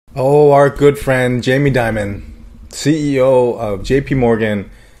Oh, our good friend Jamie Dimon, CEO of JP Morgan,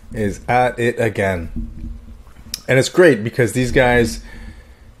 is at it again. And it's great because these guys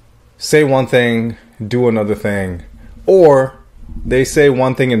say one thing, do another thing, or they say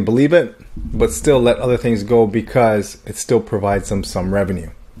one thing and believe it, but still let other things go because it still provides them some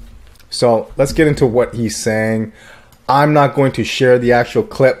revenue. So let's get into what he's saying. I'm not going to share the actual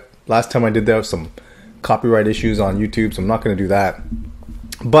clip. Last time I did, there was some copyright issues on YouTube, so I'm not going to do that.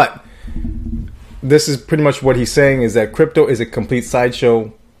 But this is pretty much what he's saying, is that crypto is a complete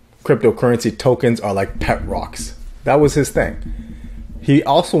sideshow. Cryptocurrency tokens are like pet rocks. That was his thing. He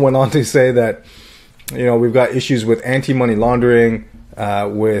also went on to say that, we've got issues with anti-money laundering,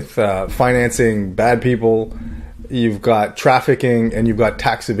 with financing bad people. You've got trafficking and you've got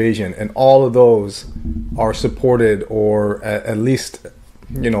tax evasion, and all of those are supported or at least,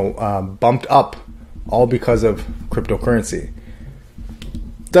 bumped up, all because of cryptocurrency.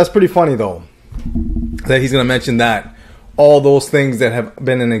 That's pretty funny though, that he's going to mention that all those things that have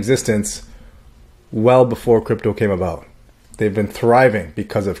been in existence well before crypto came about. They've been thriving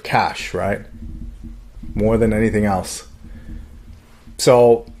because of cash, right? More than anything else.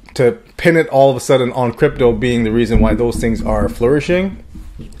 So to pin it all of a sudden on crypto being the reason why those things are flourishing,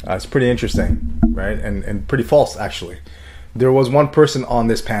 it's pretty interesting, right? And pretty false, actually. There was one person on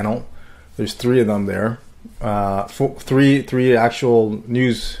this panel. There's three of them there. Three actual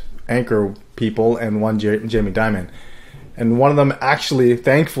news anchor people and one Jamie Dimon. And one of them actually,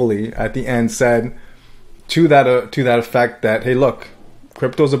 thankfully, at the end said to that effect that, hey, look,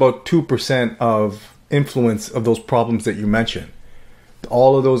 crypto's about 2% of influence of those problems that you mentioned.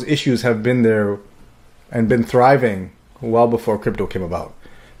 All of those issues have been there and been thriving well before crypto came about.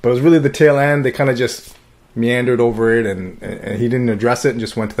 But it was really the tail end. They kind of just meandered over it, and he didn't address it and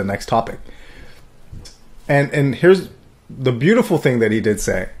just went to the next topic. And here's the beautiful thing that he did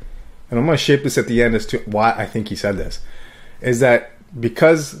say, and I'm going to shape this at the end as to why I think he said this, is that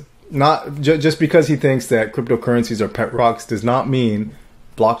just because he thinks that cryptocurrencies are pet rocks does not mean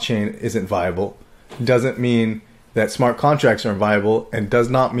blockchain isn't viable, doesn't mean that smart contracts aren't viable, and does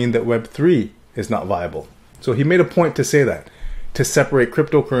not mean that Web3 is not viable. So he made a point to say that, to separate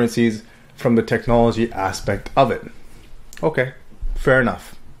cryptocurrencies from the technology aspect of it. Okay, fair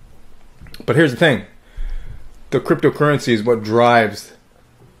enough. But here's the thing. The cryptocurrency is what drives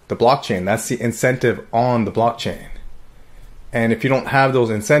the blockchain. That's the incentive on the blockchain. And if you don't have those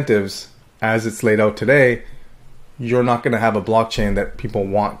incentives as it's laid out today, you're not going to have a blockchain that people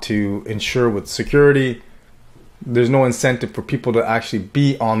want to ensure with security. There's no incentive for people to actually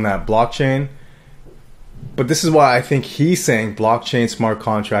be on that blockchain. But this is why I think he's saying blockchain, smart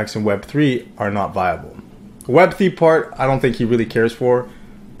contracts, and Web3 are not viable. Web3 part, I don't think he really cares for.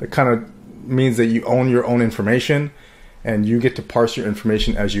 That kind of means that you own your own information and you get to parse your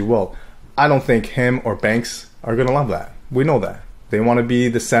information as you will. I don't think him or banks are going to love that. We know that. They want to be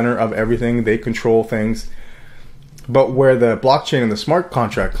the center of everything. They control things. But where the blockchain and the smart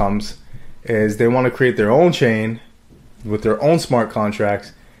contract comes is they want to create their own chain with their own smart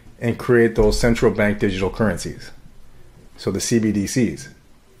contracts and create those central bank digital currencies. So the CBDCs,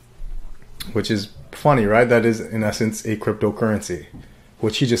 which is funny, right? That is in essence a cryptocurrency,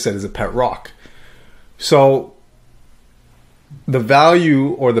 which he just said is a pet rock. So the value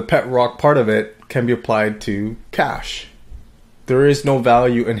or the pet rock part of it can be applied to cash. There is no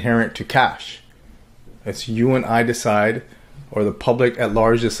value inherent to cash. It's you and I decide, or the public at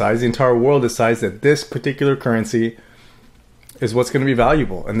large decides, the entire world decides that this particular currency is what's going to be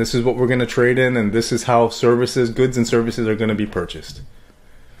valuable. And this is what we're going to trade in. And this is how goods and services are going to be purchased.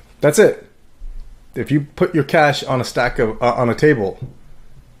 That's it. If you put your cash on a table,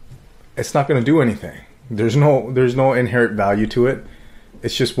 it's not going to do anything. There's no inherent value to it.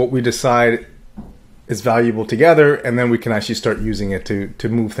 It's just what we decide is valuable together, and then we can actually start using it to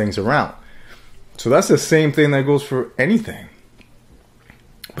move things around. So that's the same thing that goes for anything.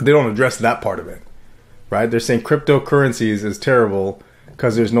 But they don't address that part of it, right? They're saying cryptocurrencies is terrible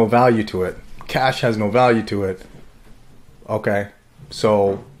because there's no value to it. Cash has no value to it. Okay,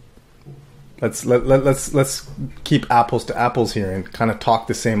 so let's keep apples to apples here and kind of talk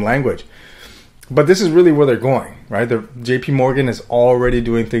the same language. But this is really where they're going, right? JP Morgan is already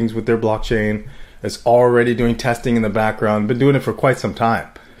doing things with their blockchain. It's already doing testing in the background. Been doing it for quite some time.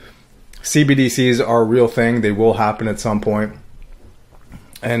 CBDCs are a real thing. They will happen at some point.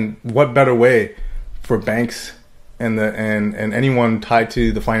 And what better way for banks and anyone tied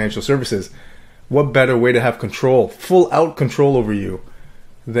to the financial services? What better way to have control, full out control over you,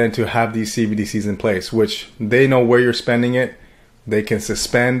 than to have these CBDCs in place, which they know where you're spending it. They can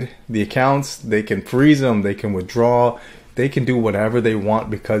suspend the accounts. They can freeze them. They can withdraw. They can do whatever they want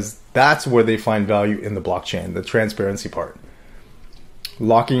because that's where they find value in the blockchain, the transparency part.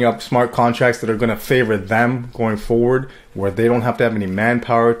 Locking up smart contracts that are going to favor them going forward, where they don't have to have any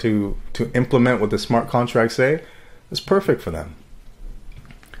manpower to implement what the smart contracts say, is perfect for them.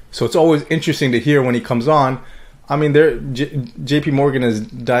 So it's always interesting to hear when he comes on. I mean, JP Morgan is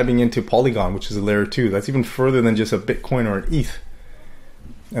diving into Polygon, which is a layer 2. That's even further than just a Bitcoin or an ETH.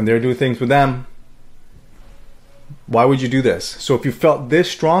 And they're doing things with them. Why would you do this? So if you felt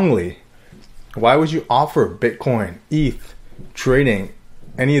this strongly, why would you offer Bitcoin, ETH, trading,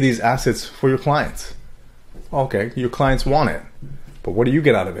 any of these assets for your clients? Okay, your clients want it. But what do you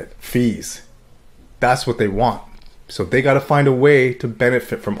get out of it? Fees. That's what they want. So they got to find a way to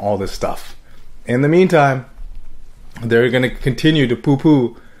benefit from all this stuff. In the meantime, they're going to continue to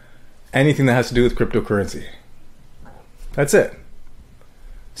poo-poo anything that has to do with cryptocurrency. That's it.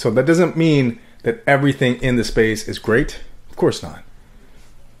 So that doesn't mean that everything in the space is great. Of course not.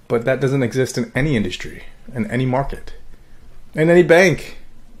 But that doesn't exist in any industry, in any market, in any bank.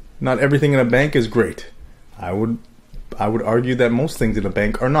 Not everything in a bank is great. I would argue that most things in a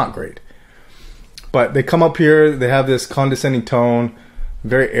bank are not great. But they come up here, they have this condescending tone,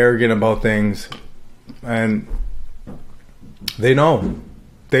 very arrogant about things, and they know.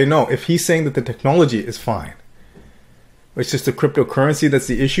 They know. If he's saying that the technology is fine, it's just the cryptocurrency that's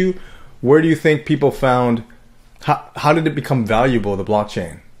the issue, where do you think people found, how did it become valuable, the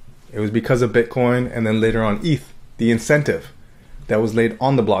blockchain? It was because of Bitcoin and then later on ETH, the incentive that was laid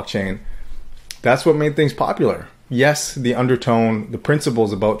on the blockchain. That's what made things popular. Yes, the undertone, the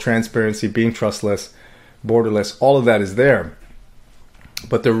principles about transparency, being trustless, borderless, all of that is there.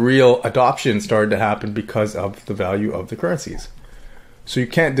 But the real adoption started to happen because of the value of the currencies. So you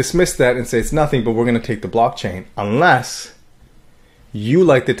can't dismiss that and say it's nothing, but we're going to take the blockchain, unless you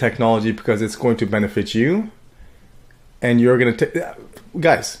like the technology because it's going to benefit you. And you're going to take,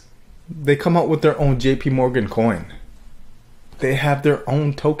 guys, they come out with their own JP Morgan coin. They have their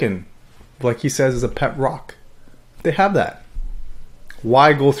own token, like he says, is a pet rock. They have that.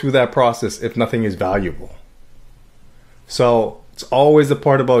 Why go through that process if nothing is valuable? So it's always the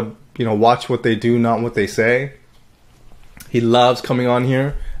part about, watch what they do, not what they say. He loves coming on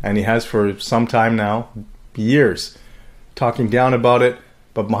here, and he has for some time now, years, talking down about it.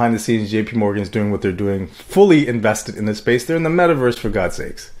 But behind the scenes, JP Morgan is doing what they're doing, fully invested in this space. They're in the metaverse, for God's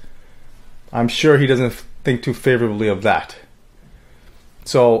sakes. I'm sure he doesn't think too favorably of that.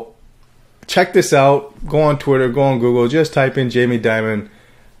 So check this out. Go on Twitter, go on Google, just type in Jamie Dimon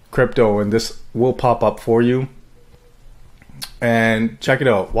crypto and this will pop up for you. And check it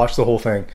out. Watch the whole thing.